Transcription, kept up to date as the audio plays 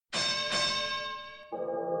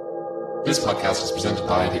This podcast is presented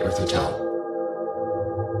by the Earth Hotel.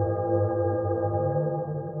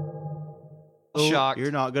 Shocked.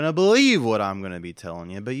 You're not going to believe what I'm going to be telling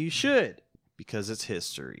you, but you should, because it's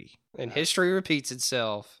history. And history repeats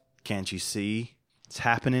itself. Can't you see? It's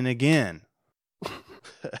happening again.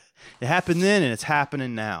 It happened then, and it's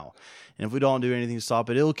happening now. And if we don't do anything to stop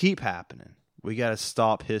it, it'll keep happening. We got to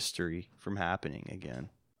stop history from happening again.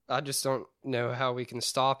 I just don't know how we can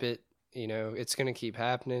stop it. You know, it's going to keep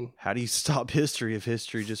happening. How do you stop history if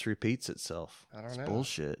history just repeats itself? I don't It's know.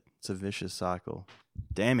 bullshit. It's a vicious cycle.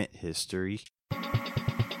 Damn it, history.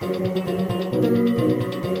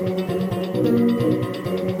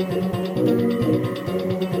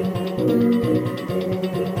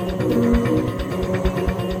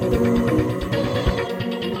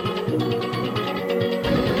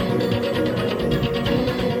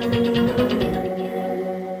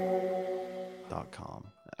 .com.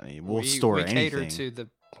 I mean, we'll store we anything. cater to the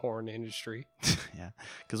porn industry, Yeah,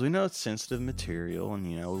 because we know it's sensitive material,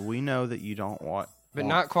 and we know that you don't want, but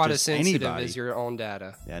not quite as just sensitive anybody. as your own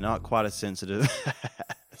data. Yeah, not quite as sensitive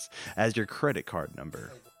as your credit card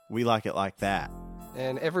number. We like it like that.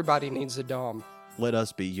 And everybody needs a DOM. Let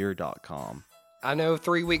us be your .com. I know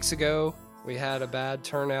 3 weeks ago we had a bad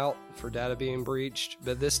turnout for data being breached,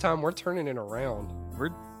 but this time we're turning it around. We're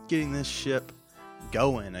getting this ship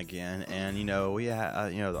going again, and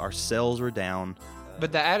our sales were down.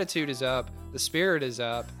 But the attitude is up, the spirit is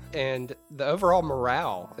up, and the overall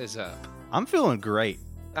morale is up. I'm feeling great.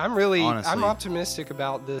 I'm Honestly. optimistic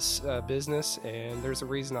about this business, and there's a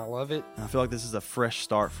reason I love it. I feel like this is a fresh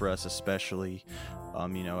start for us, especially,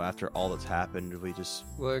 after all that's happened. We just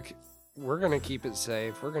Look, we're going to keep it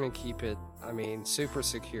safe. We're going to keep it, super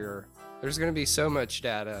secure. There's going to be so much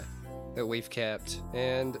data that we've kept,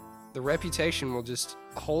 and the reputation will just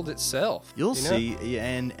hold itself. You'll you know? see, yeah,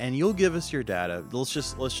 and you'll give us your data. Let's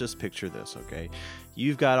just picture this, okay?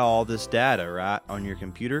 You've got all this data, right, on your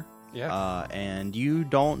computer, Yeah. and you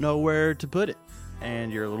don't know where to put it,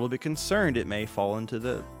 and you're a little bit concerned it may fall into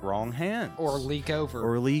the wrong hands, Or leak over.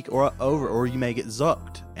 or you may get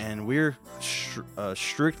zucked. And we're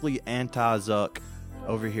strictly anti-zuck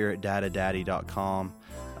over here at datadaddy.com.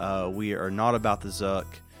 We are not about the zuck.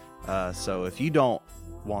 So if you don't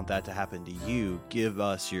want that to happen to you, give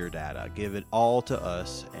us your data. Give it all to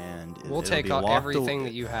us, and we'll it'll take be out locked everything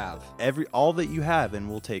that you have. all that you have, and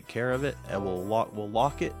we'll take care of it. And we'll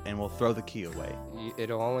lock it, and we'll throw the key away.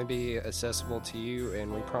 It'll only be accessible to you,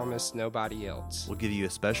 and we promise nobody else. We'll give you a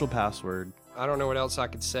special password. I don't know what else I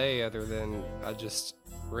could say other than I just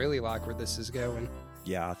really like where this is going.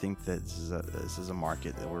 Yeah, I think that this is a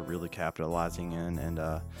market that we're really capitalizing in, and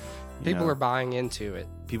People are buying into it.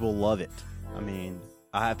 people love it. I mean,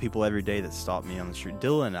 I have people every day that stop me on the street.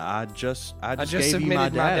 Dylan, I just I just gave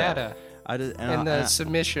submitted you my my data. data I did, in the and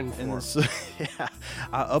submission form. yeah,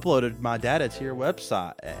 I uploaded my data to your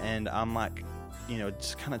website, and I'm like,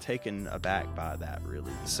 just kind of taken aback by that,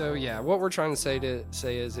 really. So yeah, what we're trying to say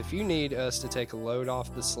is, if you need us to take a load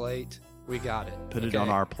off the slate, we got it. Put it Okay? on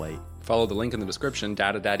our plate. Follow the link in the description,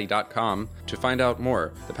 datadaddy.com, to find out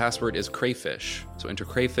more. The password is crayfish, so enter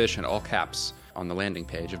crayfish in all caps on the landing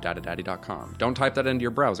page of datadaddy.com. Don't type that into your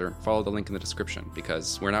browser. Follow the link in the description,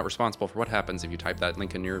 because we're not responsible for what happens if you type that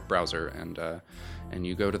link in your browser and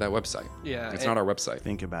you go to that website. Yeah, It's and- not our website.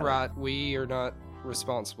 Think about Right, we are not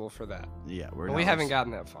responsible for that. it. Yeah, We not haven't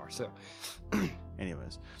gotten that far, so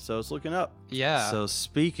Anyways, so it's looking up. yeah. So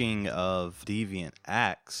speaking of deviant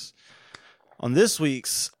acts, on this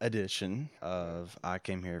week's edition of I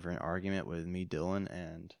Came Here for an Argument with me, Dylan,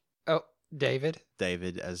 and Oh, David,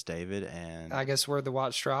 David as David, and I guess we're the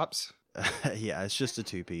watch drops. yeah, it's just a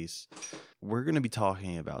two-piece. We're going to be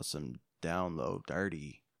talking about some down low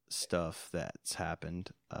dirty stuff that's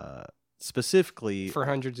happened, specifically For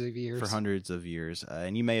hundreds of years. for hundreds of years.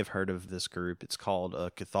 And you may have heard of this group. It's called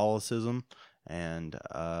Catholicism, and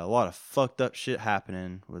a lot of fucked up shit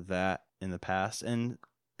happening with that in the past, and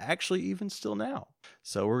actually even still now.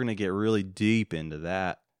 So we're going to get really deep into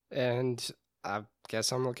that. And I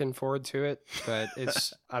guess I'm looking forward to it, but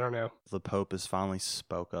it's, I don't know. The Pope has finally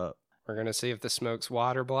spoke up. We're going to see if the smoke's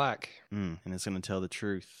white or black. And it's going to tell the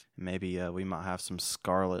truth. Maybe we might have some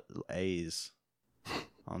scarlet A's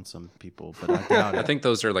on some people, but I doubt it. I think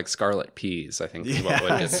those are like scarlet peas, I think is what would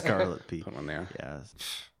Yeah, get scarlet pea. put on there. Yeah.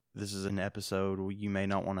 This is an episode where you may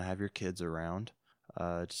not want to have your kids around.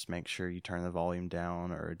 Just make sure you turn the volume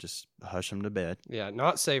down or just hush them to bed. Yeah,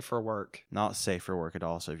 not safe for work. Not safe for work at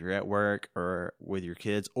all. So if you're at work or with your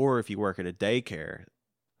kids, or if you work at a daycare,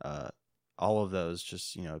 all of those,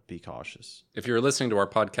 just, be cautious. If you're listening to our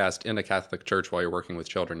podcast in a Catholic church while you're working with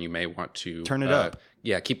children, you may want to Turn it up.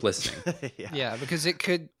 Yeah, keep listening. Yeah, because it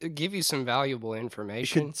could give you some valuable It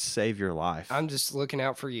information. could save your life. I'm just looking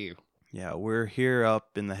out for you. Yeah, we're here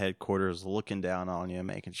up in the headquarters looking down on you,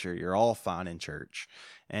 making sure you're all fine in church.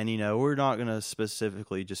 And, we're not going to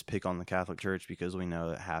specifically just pick on the Catholic Church because we know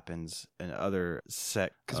it happens in other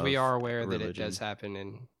sects. Because we are aware that it does happen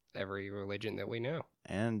in every religion that we know.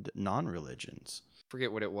 And non-religions.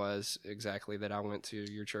 Forget what it was exactly that I went to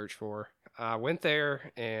your church for. I went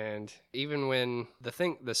there, and even when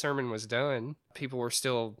the sermon was done, people were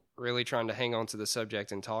still really trying to hang on to the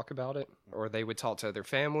subject and talk about it, or they would talk to other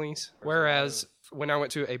families. Whereas when I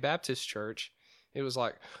went to a Baptist church, it was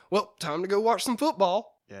like, well, time to go watch some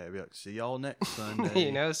football. Yeah, it'd be like, see y'all next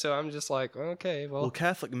Sunday. So I'm just like, okay, Well,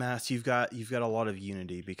 Catholic Mass, you've got a lot of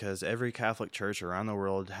unity because every Catholic church around the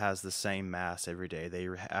world has the same Mass every day. They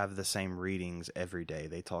have the same readings every day.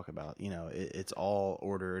 They talk about, it's all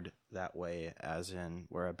ordered that way, as in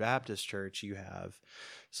where a Baptist church, you have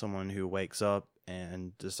someone who wakes up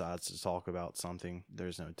and decides to talk about something.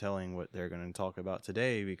 There's no telling what they're going to talk about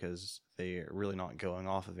today because they're really not going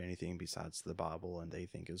off of anything besides the Bible and they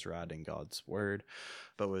think is right in God's word.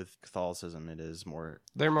 But with Catholicism, it is more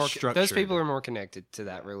structured. Those people are more connected to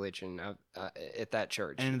that religion at that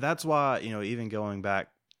church. And that's why, even going back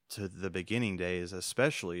to the beginning days,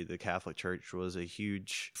 especially the Catholic Church was a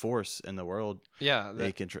huge force in the world. Yeah.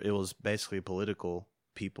 It was basically political.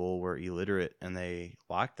 People were illiterate and they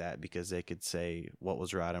liked that because they could say what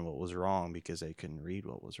was right and what was wrong because they couldn't read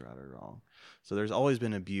what was right or wrong. So there's always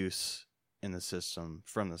been abuse in the system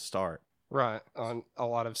from the start. Right, on a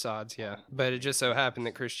lot of sides, yeah. But it just so happened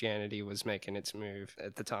that Christianity was making its move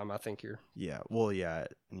at the time. I think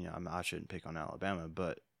I shouldn't pick on Alabama,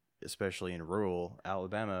 but especially in rural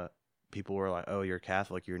Alabama, people were like, oh, you're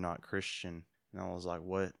Catholic, you're not Christian. And I was like,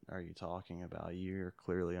 what are you talking about? You're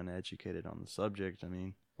clearly uneducated on the subject. I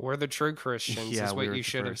mean, we're the true Christians, is what you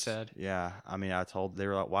should have said. Yeah. I mean, they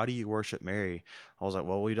were like, why do you worship Mary? I was like,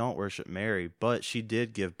 well, we don't worship Mary, but she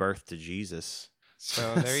did give birth to Jesus.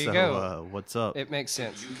 So there you go. What's up? It makes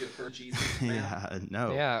sense. Did you give her Jesus? Yeah,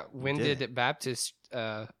 no. Yeah. When did Baptist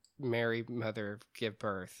Mary Mother give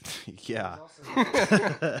birth? Yeah.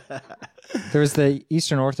 There was the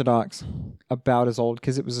Eastern Orthodox, about as old,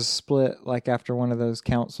 because it was a split, like after one of those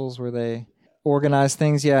councils where they organized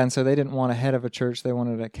things. Yeah, and so they didn't want a head of a church. They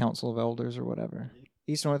wanted a council of elders or whatever.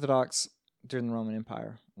 Eastern Orthodox during the Roman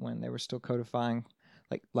Empire, when they were still codifying,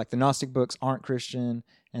 like the Gnostic books aren't Christian,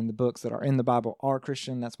 and the books that are in the Bible are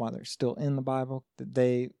Christian. That's why they're still in the Bible.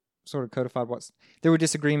 They sort of codified there were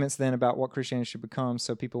disagreements then about what Christianity should become,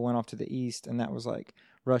 so people went off to the east, and that was like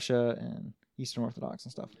Russia and Eastern Orthodox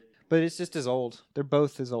and stuff. But it's just as old. They're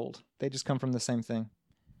both as old. They just come from the same thing.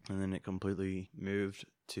 And then it completely moved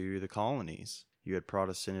to the colonies. You had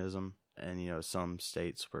Protestantism, and some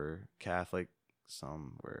states were Catholic,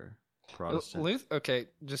 some were Protestant. Okay,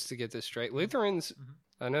 just to get this straight, Lutherans,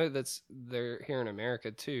 I know they're here in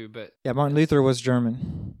America too, but... Yeah, Martin Luther was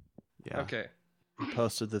German. Yeah. Okay. He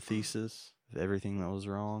posted the thesis of everything that was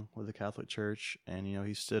wrong with the Catholic Church, and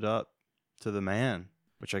he stood up to the man,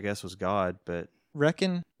 which I guess was God. But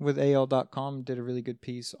Reckon with AL.com did a really good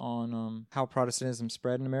piece on how Protestantism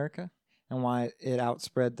spread in America and why it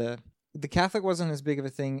outspread the Catholic wasn't as big of a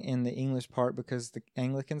thing in the English part because the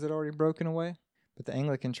Anglicans had already broken away, but the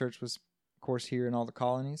Anglican Church was, of course, here in all the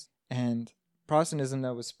colonies. And Protestantism,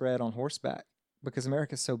 though, was spread on horseback because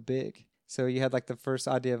America's so big. So you had like the first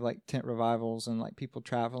idea of like tent revivals and like people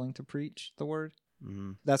traveling to preach the word.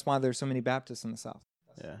 mm-hmm. That's why there's so many Baptists in the South.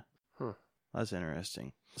 Yeah. That's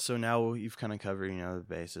interesting. So now you've kind of covered, the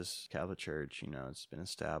basis. Catholic Church, it's been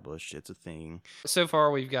established. It's a thing. So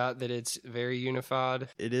far we've got that it's very unified.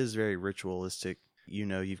 It is very ritualistic.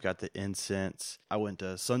 You've got the incense. I went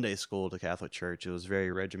to Sunday school to Catholic Church. It was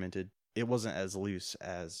very regimented. It wasn't as loose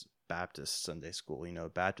as Baptist Sunday school.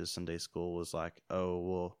 Baptist Sunday school was like, oh,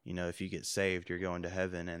 well, if you get saved, you're going to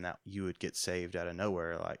heaven, and that you would get saved out of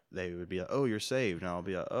nowhere. Like they would be like, oh, you're saved. And I'll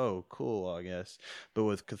be like, oh, cool, I guess. But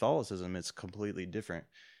with Catholicism, it's completely different.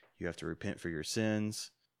 You have to repent for your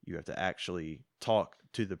sins. You have to actually talk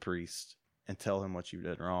to the priest and tell him what you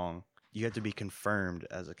did wrong. You have to be confirmed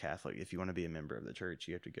as a Catholic. If you want to be a member of the church,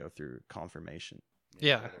 you have to go through confirmation.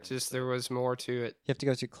 Yeah, just there was more to it. You have to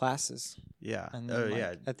go through classes. Yeah. And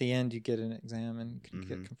then, at the end, you get an exam and can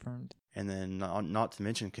get confirmed. And then not to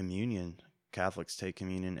mention communion. Catholics take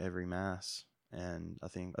communion every Mass. And I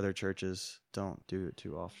think other churches don't do it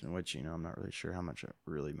too often, which, I'm not really sure how much it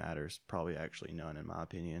really matters. Probably actually none, in my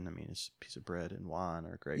opinion. I mean, it's a piece of bread and wine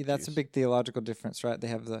or grape Yeah, that's juice. a big theological difference, right? They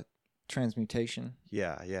have the transmutation.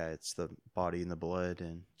 Yeah, it's the body and the blood,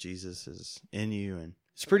 and Jesus is in you, and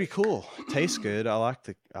it's pretty cool. It tastes good. I like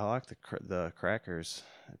the crackers.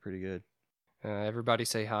 They're pretty good. Everybody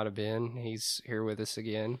say hi to Ben. He's here with us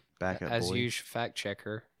again. Back up, as boy. usual, fact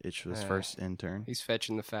checker. Itch was first intern. He's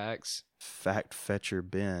fetching the facts. Fact fetcher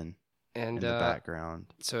Ben And in the background.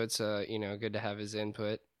 So it's good to have his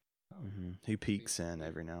input. Mm-hmm. He peeks in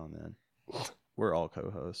every now and then. We're all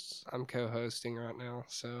co-hosts. I'm co-hosting right now,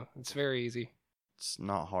 so it's very easy. It's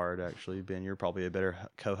not hard, actually, Ben. You're probably a better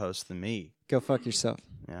co-host than me. Go fuck yourself.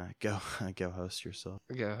 Yeah, go host yourself.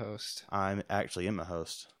 Go host. I'm a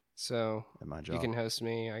host So at my job. you can host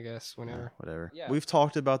me, I guess, Yeah, whenever. whatever. Yeah. We've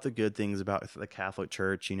talked about the good things about the Catholic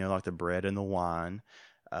Church, like the bread and the wine.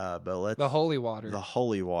 But let's The holy water. The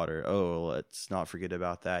holy water. Oh, let's not forget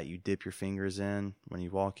about that. You dip your fingers in when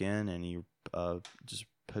you walk in, and you just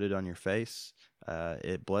put it on your face.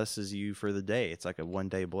 It blesses you for the day. It's like a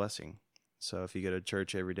one-day blessing. So if you go to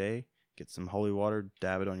church every day, get some holy water,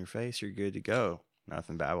 dab it on your face, you're good to go.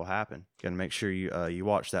 Nothing bad will happen. You got to make sure you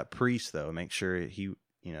watch that priest, though. Make sure he,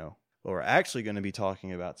 what we're actually going to be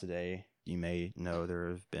talking about today. You may know there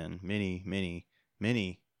have been many, many,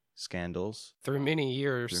 many scandals through many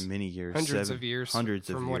years. Hundreds of years.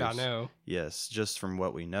 From what I know. Yes, just from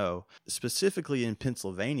what we know. Specifically in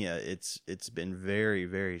Pennsylvania, it's been very,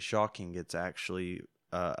 very shocking. It's actually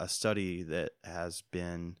a study that has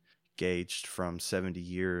been gauged from 70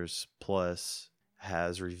 years plus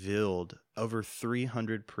has revealed over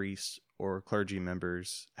 300 priests or clergy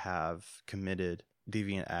members have committed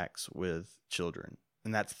deviant acts with children.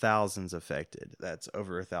 And that's thousands affected. That's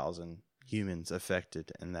over 1,000 humans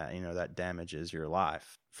affected, and that that damages your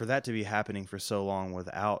life. For that to be happening for so long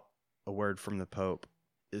without a word from the Pope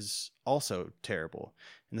is also terrible.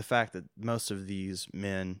 And the fact that most of these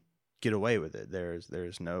men get away with it,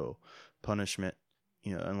 there's no punishment,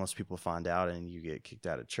 unless people find out and you get kicked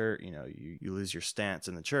out of church, you lose your stance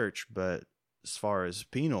in the church. But as far as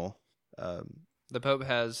penal, the Pope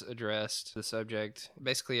has addressed the subject,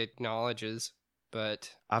 basically acknowledges.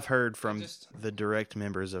 But I've heard from the direct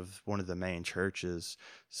members of one of the main churches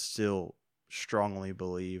still strongly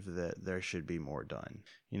believe that there should be more done.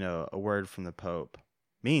 A word from the Pope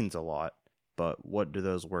means a lot, but what do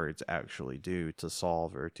those words actually do to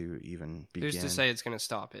solve or to even begin? Who's to say it's going to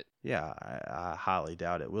stop it? Yeah, I highly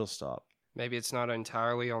doubt it will stop. Maybe it's not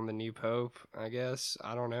entirely on the new Pope, I guess.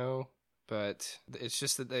 I don't know. But it's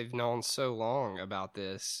just that they've known so long about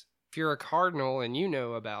this. If you're a cardinal and you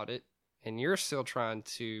know about it, and you're still trying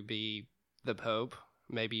to be the Pope,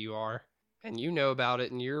 maybe you are, and you know about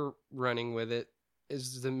it and you're running with it,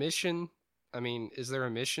 is there a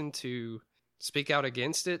mission to speak out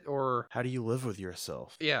against it? Or how do you live with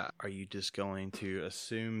yourself? Yeah. Are you just going to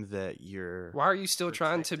assume that you're... Why are you still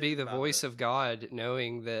trying to be the voice of God,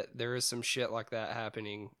 knowing that there is some shit like that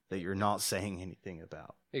happening? That you're not saying anything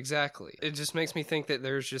about. Exactly. It just makes me think that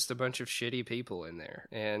there's just a bunch of shitty people in there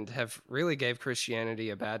and have really gave Christianity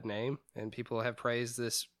a bad name, and people have praised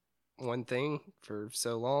this one thing for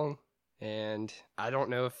so long. And I don't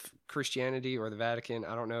know if Christianity or the Vatican,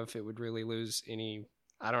 I don't know if it would really lose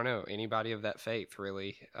anybody of that faith,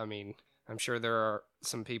 really. I mean, I'm sure there are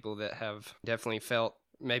some people that have definitely felt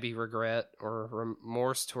maybe regret or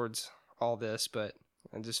remorse towards all this, but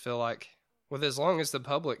I just feel like, with as long as the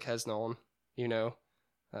public has known,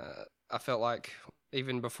 I felt like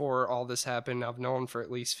even before all this happened, I've known for at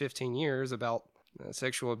least 15 years about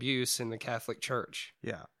sexual abuse in the Catholic Church.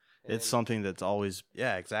 Yeah. It's something that's always,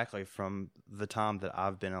 exactly. From the time that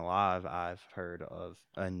I've been alive, I've heard of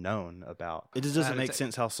and known about. It just doesn't make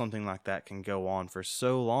sense how something like that can go on for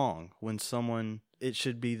so long when it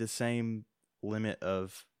should be the same limit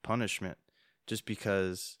of punishment just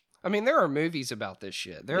because. I mean, there are movies about this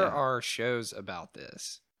shit. There are shows about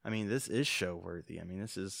this. I mean, this is show worthy. I mean,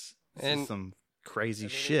 this is some crazy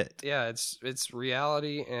shit. It's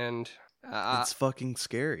reality, and it's fucking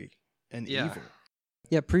scary and evil.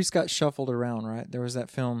 Yeah, priest got shuffled around, right? There was that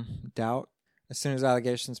film Doubt. As soon as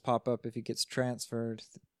allegations pop up, if he gets transferred,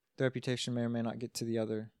 the reputation may or may not get to the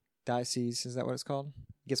other diocese. Is that what it's called?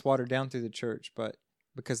 It gets watered down through the church, but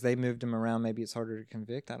because they moved him around, maybe it's harder to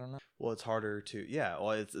convict. I don't know. Well, it's harder to,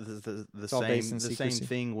 it's the same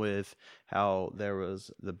thing with how there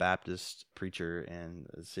was the Baptist preacher in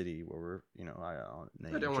the city where I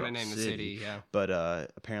don't want to name the city, but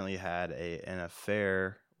apparently had an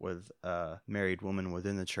affair with a married woman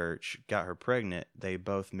within the church, got her pregnant. They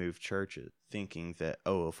both moved churches, thinking that,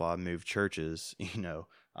 if I move churches,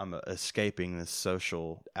 I'm escaping this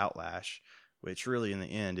social outlash. Which really, in the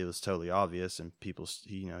end, it was totally obvious, and people,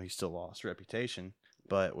 he still lost reputation.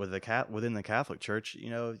 But within the Catholic Church,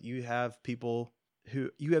 you have people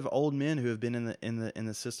you have old men who have been in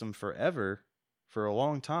the system forever, for a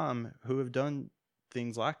long time, who have done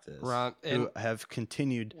things like this, Right. who And have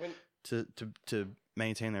continued when, to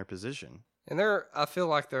maintain their position. and I feel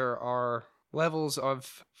like there are levels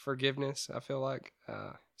of forgiveness. I feel like,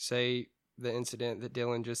 say the incident that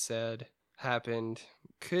Dylan just said happened.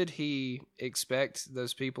 Could he expect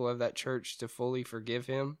those people of that church to fully forgive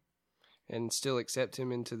him and still accept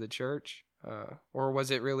him into the church? Or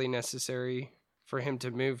was it really necessary for him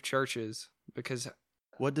to move churches? Because,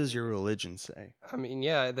 What does your religion say? I mean,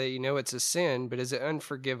 yeah, they it's a sin, but is it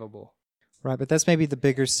unforgivable? Right, but that's maybe the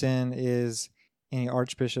bigger sin is any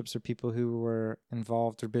archbishops or people who were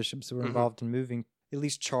involved or bishops who were Mhm. involved in moving at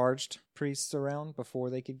least charged priests around before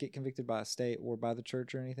they could get convicted by a state or by the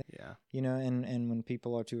church or anything. Yeah. And when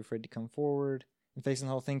people are too afraid to come forward and facing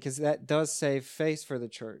the whole thing, because that does save face for the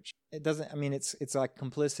church. It doesn't, I mean, it's like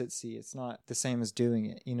complicity. It's not the same as doing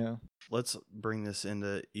it. Let's bring this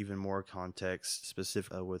into even more context,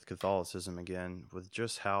 specific with Catholicism again, with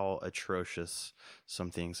just how atrocious some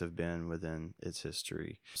things have been within its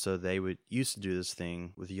history. So they would used to do this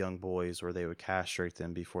thing with young boys where they would castrate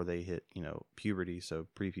them before they hit, puberty. So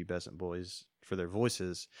prepubescent boys for their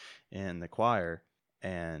voices in the choir.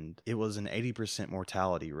 And it was an 80%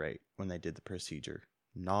 mortality rate when they did the procedure.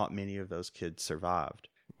 Not many of those kids survived.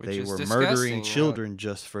 Which They is were disgusting, murdering children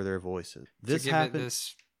just for their voices. This to give happened. it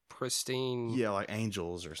this pristine Yeah, like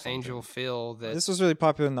angels or something. angel feel that This was really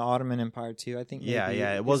popular in the Ottoman Empire too. I think. Yeah, maybe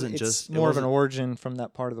yeah, it wasn't it's just- it more of an wasn't- origin from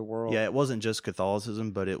that part of the world. Yeah, it wasn't just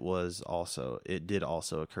Catholicism, but it did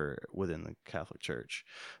also occur within the Catholic Church.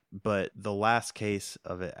 But the last case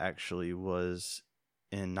of it actually was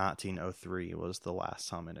in 1903 was the last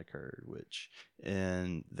time it occurred, which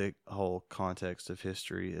in the whole context of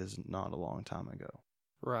history is not a long time ago.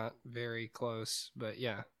 right, very close. But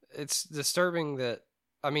yeah, it's disturbing that.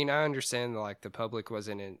 I mean, I understand like the public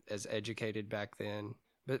wasn't as educated back then,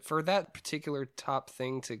 but for that particular top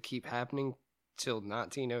thing to keep happening till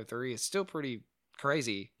 1903 is still pretty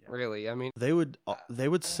crazy, really. I mean, They would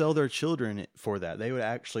sell their children for that. They would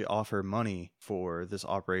actually offer money for this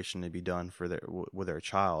operation to be done for with their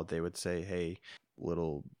child. They would say, "Hey,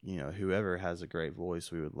 little, whoever has a great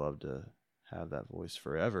voice, we would love to have that voice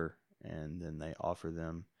forever." And then they offer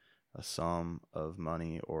them a sum of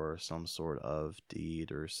money or some sort of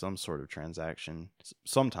deed or some sort of transaction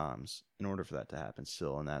sometimes in order for that to happen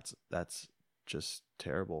still. And that's just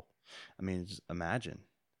terrible. I mean, just imagine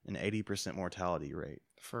an 80% mortality rate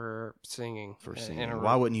for singing. for in singing.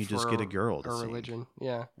 Why wouldn't you just for get a girl to her sing? religion?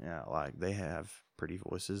 Yeah. Yeah, like they have pretty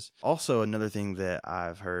voices. Also, another thing that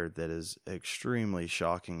I've heard that is extremely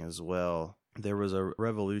shocking as well. There was a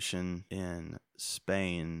revolution in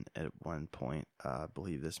Spain at one point. I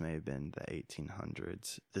believe this may have been the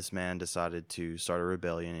 1800s. This man decided to start a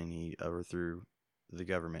rebellion and he overthrew the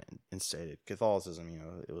government and instated Catholicism.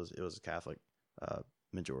 It was a Catholic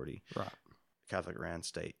majority, Right. Catholic ran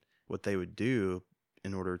state. What they would do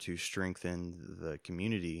in order to strengthen the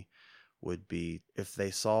community would be if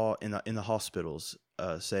they saw in the hospitals,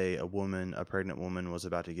 say a pregnant woman was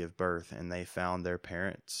about to give birth and they found their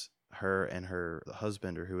parents, her and her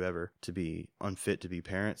husband or whoever, to be unfit to be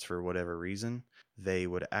parents for whatever reason, they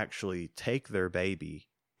would actually take their baby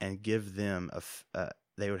and give them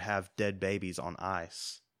they would have dead babies on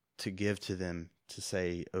ice to give to them to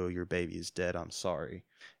say, "Oh, your baby is dead, I'm sorry."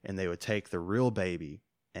 And they would take the real baby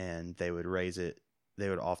and they would raise it. They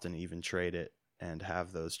would often even trade it and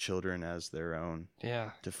have those children as their own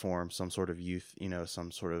Yeah. to form some sort of youth,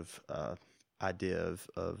 some sort of idea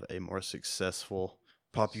of a more successful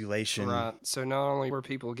population. Right. So not only were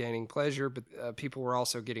people gaining pleasure, but people were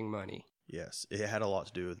also getting money, Yes, it had a lot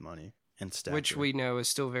to do with money and stature. which we know is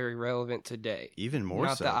still very relevant today. even more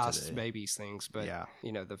Not so the ice today. babies things, but Yeah.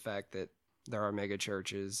 the fact that there are mega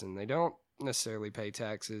churches and they don't necessarily pay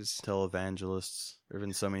taxes. Televangelists. There have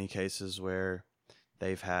been so many cases where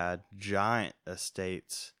they've had giant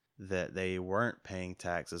estates that they weren't paying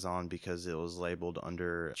taxes on because it was labeled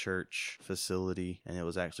under a church facility and it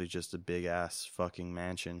was actually just a big ass fucking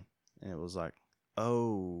mansion. And it was like,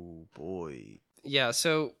 oh boy. Yeah,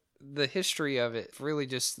 so the history of it, really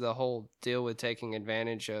just the whole deal with taking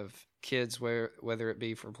advantage of kids, whether it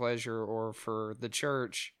be for pleasure or for the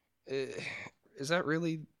church, is that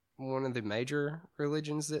really one of the major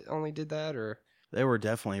religions that only did that? Or There were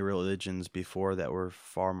definitely religions before that were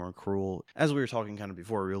far more cruel. As we were talking kind of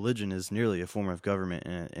before, religion is nearly a form of government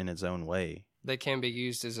in its own way. they can be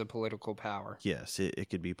used as a political power? Yes,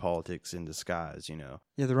 it could be politics in disguise, Yeah,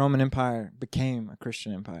 the Roman Empire became a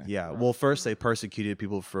Christian empire. Yeah, well, first they persecuted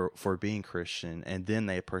people for being Christian, and then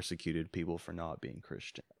they persecuted people for not being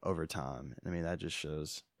Christian over time. I mean, that just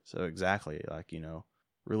shows So exactly, like,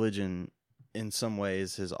 religion in some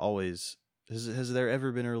ways has always has there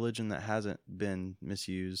ever been a religion that hasn't been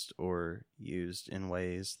misused or used in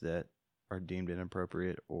ways that are deemed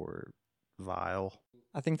inappropriate or vile?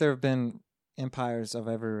 I think there have been empires of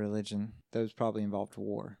every religion. Those probably involved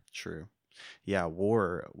war. True. Yeah,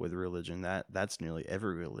 war with religion, that's nearly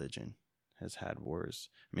every religion has had wars.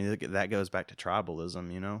 I mean, that goes back to tribalism,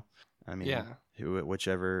 I mean, Yeah.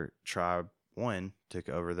 Whichever tribe won took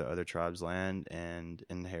over the other tribe's land and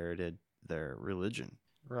inherited their religion.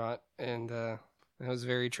 Right. And it was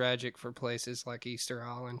very tragic for places like Easter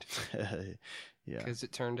Island Yeah, because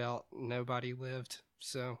it turned out nobody lived.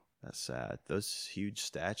 So, that's sad. Those huge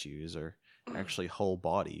statues are actually whole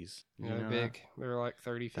bodies. You know that? big. They're like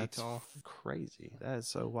 30 feet That's tall. crazy. That is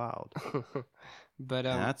so wild. But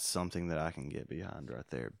And that's something that I can get behind right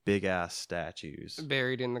there. Big ass statues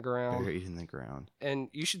buried in the ground. buried in the ground. And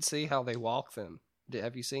you should see how they walk them.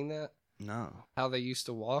 Have you seen that? No. How they used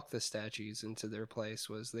to walk the statues into their place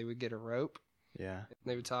was they would get a rope, Yeah.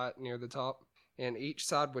 they would tie it near the top, and each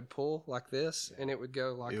side would pull like this, and it would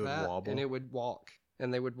go like It would that, wobble. and it would walk.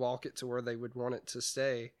 And they would walk it to where they would want it to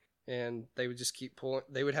stay, and they would just keep pulling.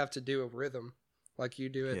 They would have to do a rhythm. Like you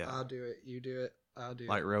do it, Yeah. I'll do it, you do it, I'll do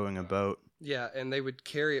Like it. rowing a boat. Yeah, and they would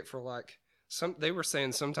carry it for like, they were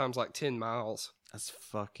saying sometimes like 10 miles. That's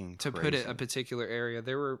fucking To crazy. put it a particular area.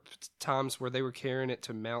 There were times where they were carrying it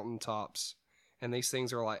to mountaintops, and these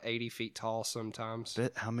things are like 80 feet tall sometimes.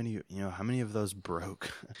 Bet how many of those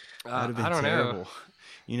broke? That'd have been I don't terrible.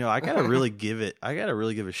 I gotta really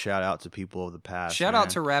give a shout out to people of the past. Shout out man.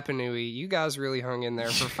 to Rapa Nui. You guys really hung in there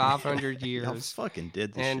for 500 Y'all years. fucking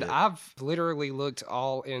did this And shit. I've literally looked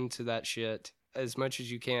all into that shit as much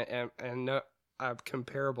as you can, and no, I'm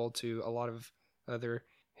comparable to a lot of other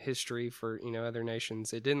history for other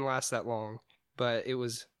nations. It didn't last that long, but it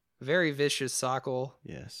was a very vicious cycle.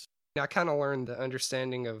 Yes. I kind of learned the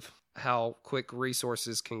understanding of how quick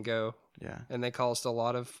resources can go, Yeah. and they caused a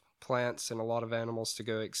lot of plants and a lot of animals to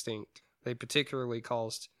go extinct. They particularly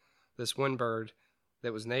caused this one bird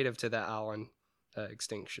that was native to that island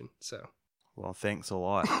extinction. So, Well, thanks a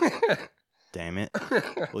lot. Damn it.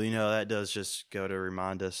 Well, that does just go to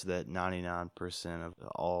remind us that 99% of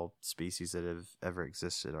all species that have ever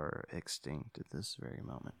existed are extinct at this very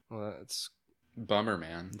moment. well, it's Bummer,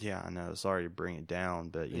 man. Yeah, I know. Sorry to bring it down,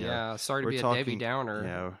 but yeah. Sorry to we're be a talking, Debbie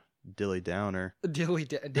Downer. Dilly Downer.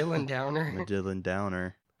 Dylan I'm a Downer. Dylan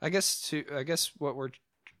Downer. I guess what we're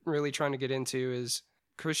really trying to get into is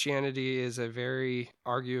Christianity is a very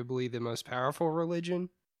arguably the most powerful religion.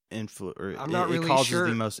 I'm not really it causes sure.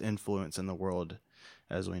 the most influence in the world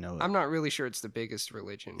as we know it. I'm not really sure it's the biggest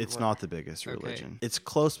religion. It's What- not the biggest Okay. religion. It's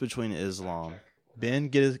close between Islam. Ben,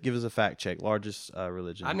 give us a fact check. Largest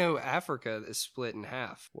religion. I know Africa is split in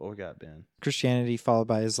half. What we got, Ben? Christianity followed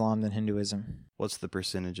by Islam, then Hinduism. What's the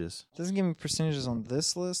percentages? Doesn't give me percentages on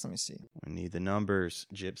this list. Let me see. We need the numbers.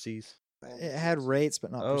 Gypsies. It had rates,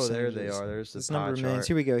 but not Oh, there percentages. they are. There's the This pie number of millions. chart.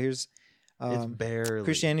 Here we go. Here's It's barely.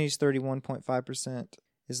 Christianity is 31.5%.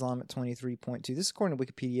 Islam at 23.2. This is according to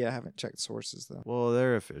Wikipedia. I haven't checked sources though. Well,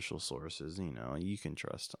 they're official sources. You can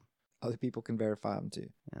trust them. Other people can verify them too.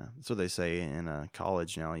 Yeah, that's what they say in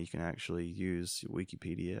college now. You can actually use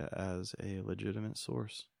Wikipedia as a legitimate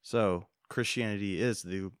source. So Christianity is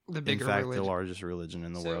The in bigger fact, religion. the largest religion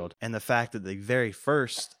in the So- world. And the fact that the very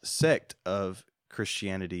first sect of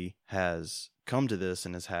Christianity has come to this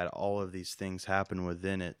and has had all of these things happen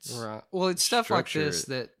within its Right. Well, it's stuff like structure.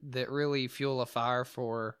 this that really fuel a fire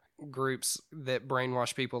for groups that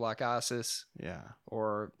brainwash people like ISIS yeah.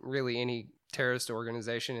 or really any terrorist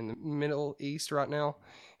organization in the Middle East right now,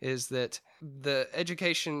 is that the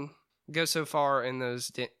education goes so far in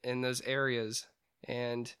those areas,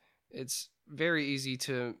 and it's very easy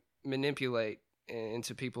to manipulate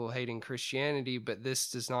into people hating Christianity. But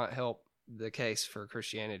this does not help the case for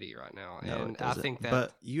Christianity right now, No, and it I doesn't. think that.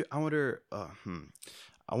 But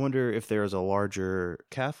I wonder if there's a larger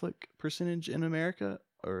Catholic percentage in America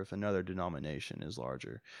or if another denomination is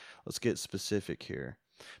larger. Let's get specific here,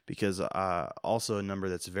 because also a number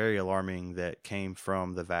that's very alarming that came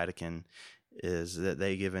from the Vatican is that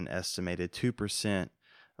they give an estimated 2%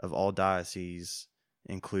 of all dioceses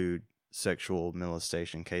include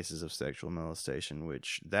cases of sexual molestation,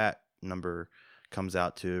 which that number comes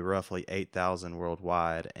out to roughly 8,000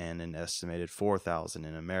 worldwide and an estimated 4,000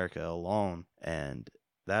 in America alone. And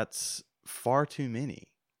that's far too many.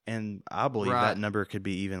 And I believe Right. that number could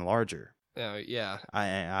be even larger. Yeah,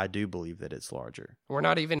 I do believe that it's larger. we're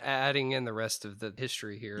not even adding in the rest of the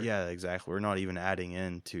history here. Yeah, exactly. We're not even adding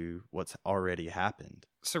into what's already happened.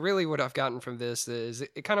 So really what I've gotten from this is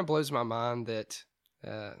it kind of blows my mind that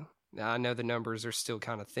Now, I know the numbers are still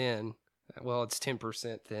kind of thin. Well, it's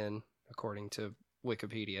 10% thin, according to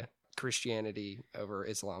Wikipedia. Christianity over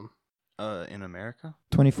Islam. In America?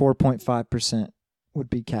 24.5% would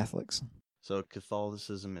be Catholics. So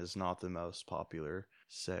Catholicism is not the most popular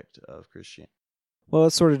sect of Christianity. Well,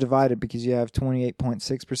 it's sort of divided because you have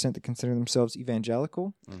 28.6% that consider themselves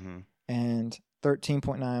evangelical Mm-hmm. and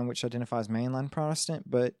 13.9% which identifies mainline Protestant,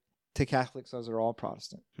 but to Catholics, those are all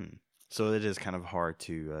Protestant. So it is kind of hard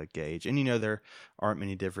to gauge. And, there aren't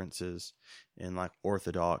many differences in like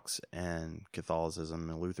Orthodox and Catholicism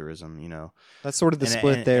and Lutheranism, That's sort of the and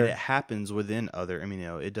split and there. it happens within other,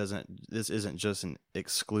 this isn't just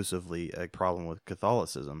exclusively a problem with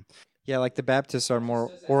Catholicism. Yeah, like the Baptists are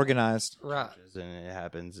more organized Right. And it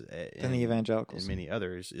happens than the evangelicals. in many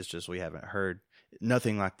others. It's just we haven't heard,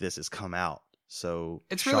 nothing like this has come out. So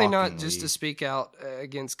It's really not just shockingly, to speak out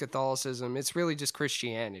against Catholicism. It's really just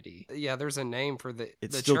Christianity. Yeah, there's a name for the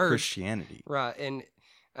still church. Christianity. Right. And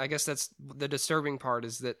I guess that's the disturbing part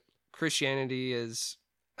is that Christianity is,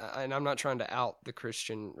 and I'm not trying to out the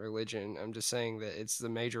Christian religion. I'm just saying that it's the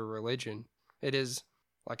major religion. It is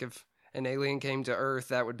like if an alien came to Earth,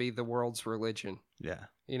 that would be the world's religion, Yeah.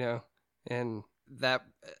 and that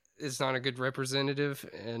is not a good representative.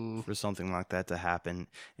 And For something like that to happen,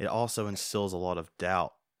 it also instills a lot of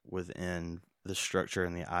doubt within the structure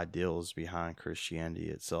and the ideals behind Christianity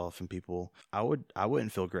itself. And people, I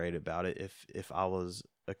wouldn't feel great about it if I was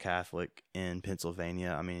a Catholic in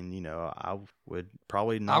Pennsylvania. I would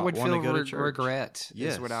probably I not would want to feel go to church. regret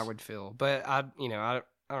Yes. is what I would feel. But I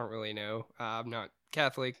don't really know. I'm not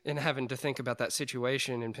Catholic and having to think about that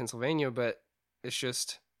situation in Pennsylvania, but it's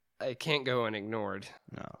just, it can't go unignored.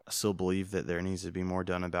 No, I still believe that there needs to be more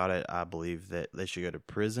done about it. I believe that they should go to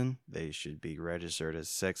prison. They should be registered as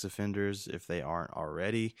sex offenders if they aren't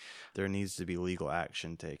already. There needs to be legal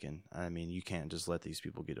action taken. You can't just let these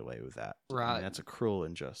people get away with that. Right. That's a cruel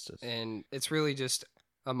injustice. And it's really just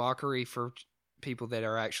a mockery for people that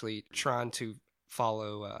are actually trying to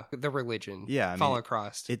follow the religion. Yeah, follow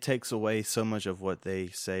Christ. It takes away so much of what they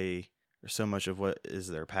say, or so much of what is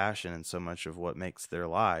their passion, and so much of what makes their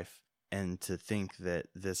life. And to think that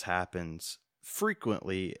this happens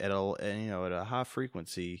frequently at a high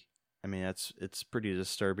frequency, it's pretty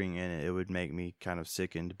disturbing, and it would make me kind of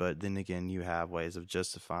sickened. But then again, you have ways of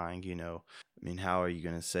justifying. How are you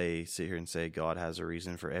going to sit here and say God has a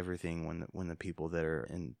reason for everything when the people that are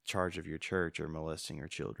in charge of your church are molesting your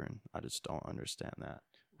children? I just don't understand that.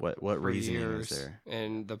 What for reasoning years, is there?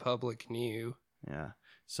 and the public knew. Yeah.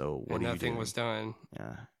 So what And are you nothing doing? was done.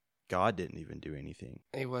 Yeah. God didn't even do anything.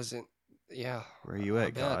 He wasn't. Yeah. Where are you I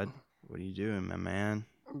at, bet. God? What are you doing, my man?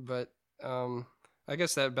 But I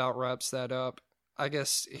guess that about wraps that up. I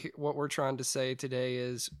guess what we're trying to say today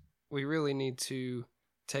is we really need to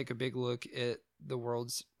take a big look at the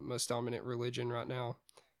world's most dominant religion right now,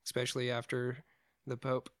 especially after the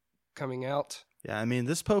Pope coming out. Yeah,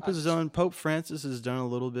 this Pope Pope Francis has done a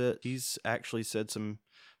little bit. He's actually said some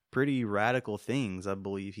pretty radical things. I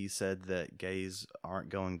believe he said that gays aren't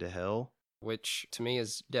going to hell. Which to me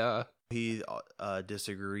is duh. He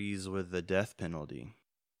disagrees with the death penalty.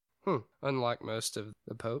 Unlike most of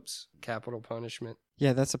the popes, capital punishment.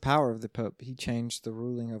 Yeah, that's the power of the Pope. He changed the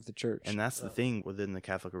ruling of the church. And that's the thing within the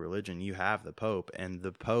Catholic religion. You have the Pope, and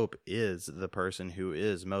the Pope is the person who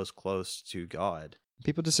is most close to God.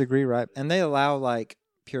 People disagree, right? And they allow like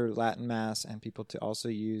pure Latin Mass and people to also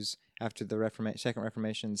use, after the Second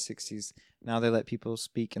Reformation in the 60s, now they let people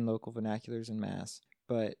speak in local vernaculars in Mass.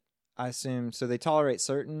 But I assume, so they tolerate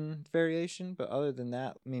certain variation, but other than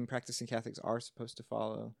that, practicing Catholics are supposed to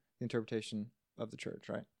follow the interpretation of the church,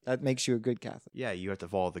 right? That makes you a good Catholic. Yeah, you have to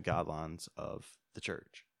follow the guidelines of the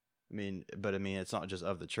church. It's not just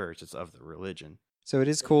of the church, it's of the religion. So it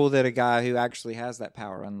is cool that a guy who actually has that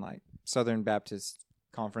power, unlike Southern Baptist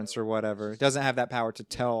Conference or whatever, doesn't have that power to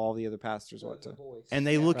tell all the other pastors what to. And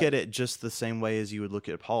they look at it just the same way as you would look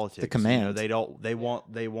at politics. The command. They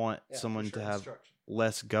want someone to have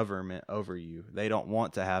less government over you. They don't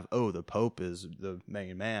want to have, the Pope is the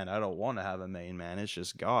main man. I don't want to have a main man. It's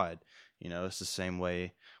just God. It's the same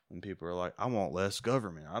way when people are like, I want less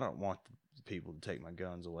government. I don't want people to take my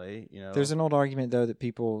guns away. There's an old argument, though, that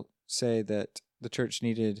people say that the church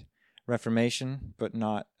needed reformation, but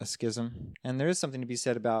not a schism. And there is something to be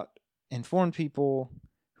said about informed people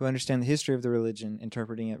who understand the history of the religion,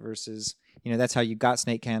 interpreting it versus, that's how you got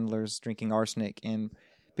snake handlers drinking arsenic. And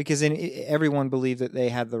because everyone believed that they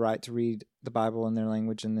had the right to read the Bible in their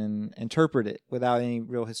language and then interpret it without any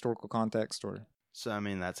real historical context. So,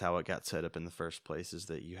 that's how it got set up in the first place, is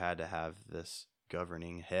that you had to have this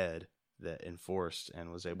governing head that enforced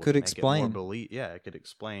and was able Could to make explain. it more it could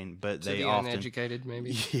explain, but To they the often uneducated,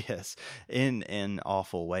 maybe. yes, in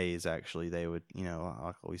awful ways. Actually, they would,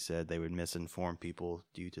 like we said, they would misinform people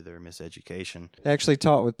due to their miseducation. They actually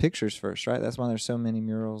taught with pictures first, right? That's why there's so many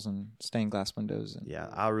murals and stained glass windows. And Yeah,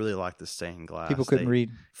 I really like the stained glass. people couldn't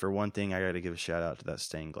read. For one thing, I got to give a shout out to that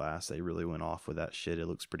stained glass. They really went off with that shit. It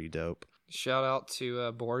looks pretty dope. Shout out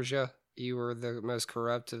to Borgia. You were the most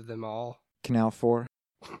corrupt of them all. Canal 4.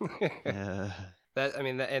 Yeah. That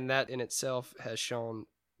in itself has shown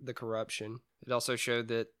the corruption. It also showed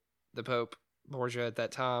that the Pope Borgia at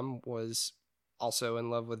that time was also in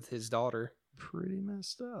love with his daughter. Pretty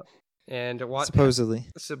messed up. And what Supposedly.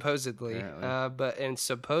 supposedly, Apparently.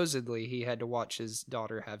 supposedly he had to watch his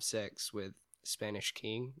daughter have sex with Spanish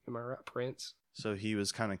king. Am I right, Prince? So he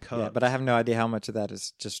was kind of cucked. Yeah, but I have no idea how much of that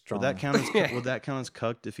is just would drama. that count as would that count as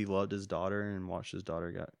cucked if he loved his daughter and watched his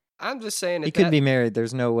daughter get? I'm just saying. He at could that- be married.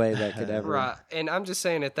 There's no way that could ever. right, and I'm just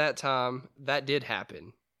saying at that time that did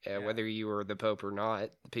happen. Yeah. Whether you were the Pope or not,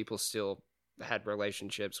 people still had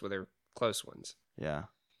relationships with their close ones. Yeah,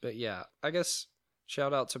 But yeah, I guess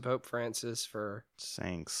shout out to Pope Francis for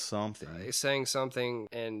saying something. saying something.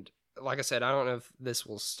 And like I said, I don't know if this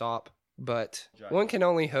will stop, but one can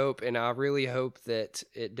only hope, and I really hope that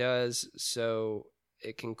it does, so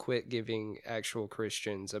it can quit giving actual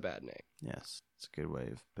Christians a bad name. Yes, it's a good way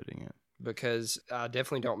of putting it. Because I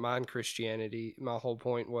definitely don't mind Christianity. My whole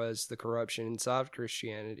point was the corruption inside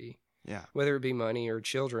Christianity, Yeah, whether it be money or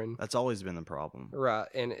children. that's always been the problem. Right.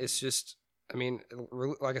 And it's just, I mean,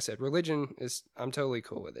 like I said, religion is, I'm totally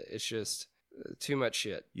cool with it. It's just too much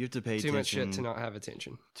shit. You have to pay Too much shit attention to not have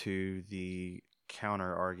attention. to the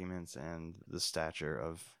counter arguments and the stature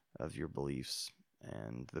of your beliefs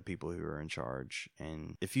and the people who are in charge.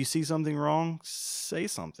 And if you see something wrong, say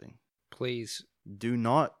something. Please. Do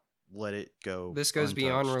not let it go. This goes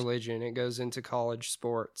beyond untouched. religion. It goes into college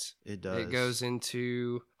sports. It does. It goes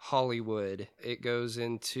into Hollywood. It goes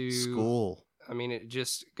into school. I mean, it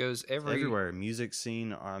just goes Everywhere. Music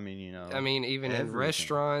scene. I mean, even in everything.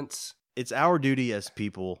 restaurants. It's our duty as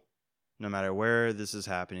people, no matter where this is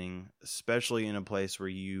happening, especially in a place where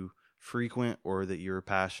you frequent or that you're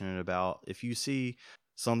passionate about. If you see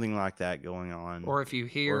something like that going on, Or if you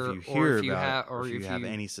hear, or if you hear about have, it, or if you have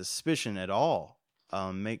any suspicion at all,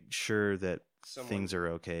 make sure that things are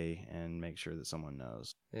okay and make sure that someone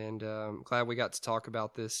knows. And I'm glad we got to talk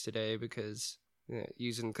about this today because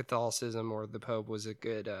using Catholicism or the Pope was a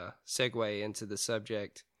good segue into the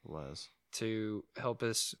subject Was to help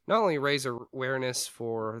us not only raise awareness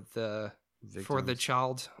for the victims.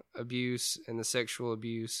 child abuse and the sexual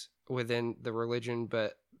abuse within the religion,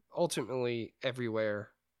 but ultimately everywhere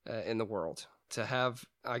in the world. To have,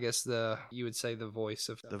 I guess, you would say the voice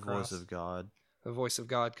of the voice of God. the voice of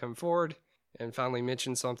God come forward and finally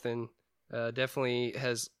mention something definitely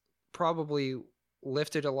has probably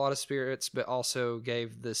lifted a lot of spirits, but also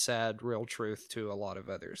gave the sad, real truth to a lot of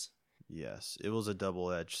others. Yes, it was a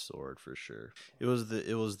double-edged sword for sure. It was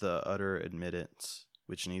the utter admittance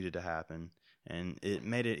which needed to happen, and it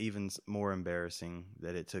made it even more embarrassing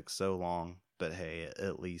that it took so long. But hey,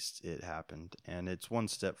 at least it happened, and it's one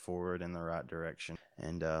step forward in the right direction.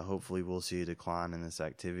 And hopefully, we'll see a decline in this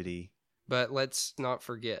activity. But let's not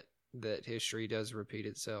forget that history does repeat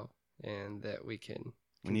itself, and that we can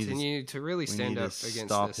We need to- continue to really We stand need up to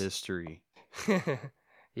against stop this. history.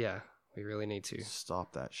 Yeah, we really need to.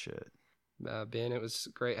 Stop that shit. Ben, it was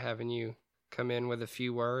great having you come in with a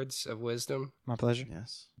few words of wisdom. My pleasure.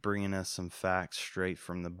 Yes. Bringing us some facts straight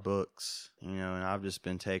from the books, and I've just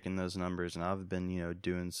been taking those numbers and I've been,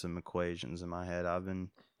 doing some equations in my head. I've been,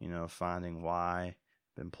 finding Y,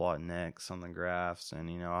 been plotting X on the graphs, and,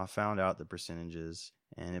 I found out the percentages,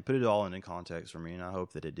 and it put it all into context for me, and I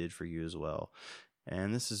hope that it did for you as well.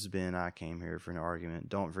 And this has been I Came Here for an Argument.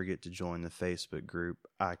 Don't forget to join the Facebook group,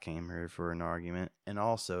 I Came Here for an Argument. And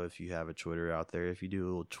also, if you have a Twitter out there, if you do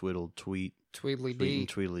a little tweet Tweedly and dee.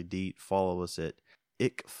 Tweedly Deet, follow us at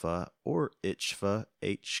ICFA or ICFA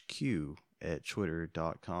HQ at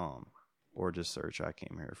twitter.com. Or just search I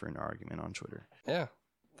Came Here for an Argument on Twitter. Yeah.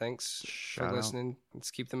 Thanks Shout for out. listening.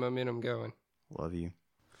 Let's keep the momentum going. Love you.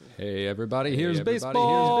 Hey everybody, here's baseball.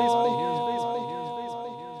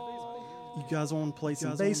 You guys want to play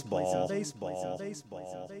some baseball?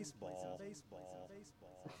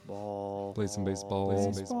 Ball. Play some baseball. Play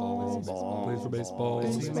some baseball. Play the baseball.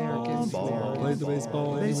 It's the Americans. Play the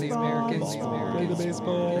baseball. It's the Americans. Play the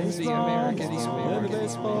baseball. It's the Americans. Play the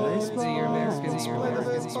baseball. It's the Americans.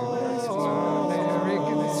 Americans.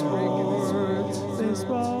 Americans. Americans.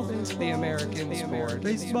 baseball, the American sport,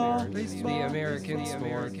 baseball, the American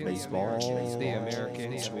sport, baseball, the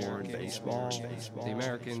American sport, baseball, the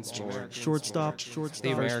American sport, shortstop,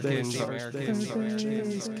 the American, first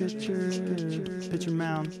base, pitcher, pitcher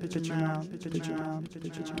mound, pitcher mound, pitcher mound,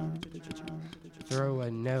 pitcher mound. throw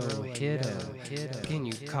a no-hitter. Can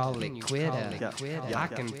you call it quitter? I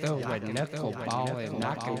can throw a knuckleball and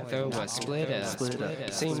I can throw a splitter.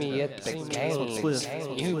 See me at the games,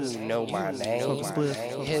 you know my name.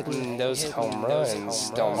 Hitting those home runs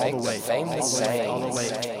don't make the fame the same. All the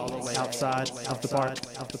way outside of the park.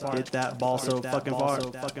 Hit that ball so fucking far.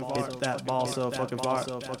 Hit that ball so fucking far.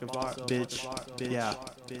 Bitch. Yeah.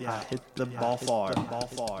 I hit the ball far.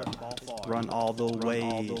 Run all the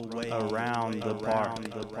way around the park.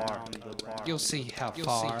 You'll see how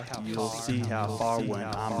far. You'll see how far when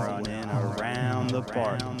I'm running around the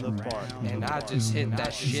park. And I just hit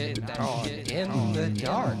that shit in the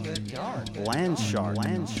dark. Land shark.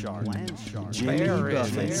 Jimmy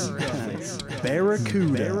Buffett.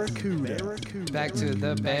 Barracuda. Back to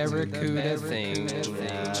the Barracuda thing.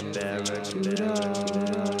 Barracuda.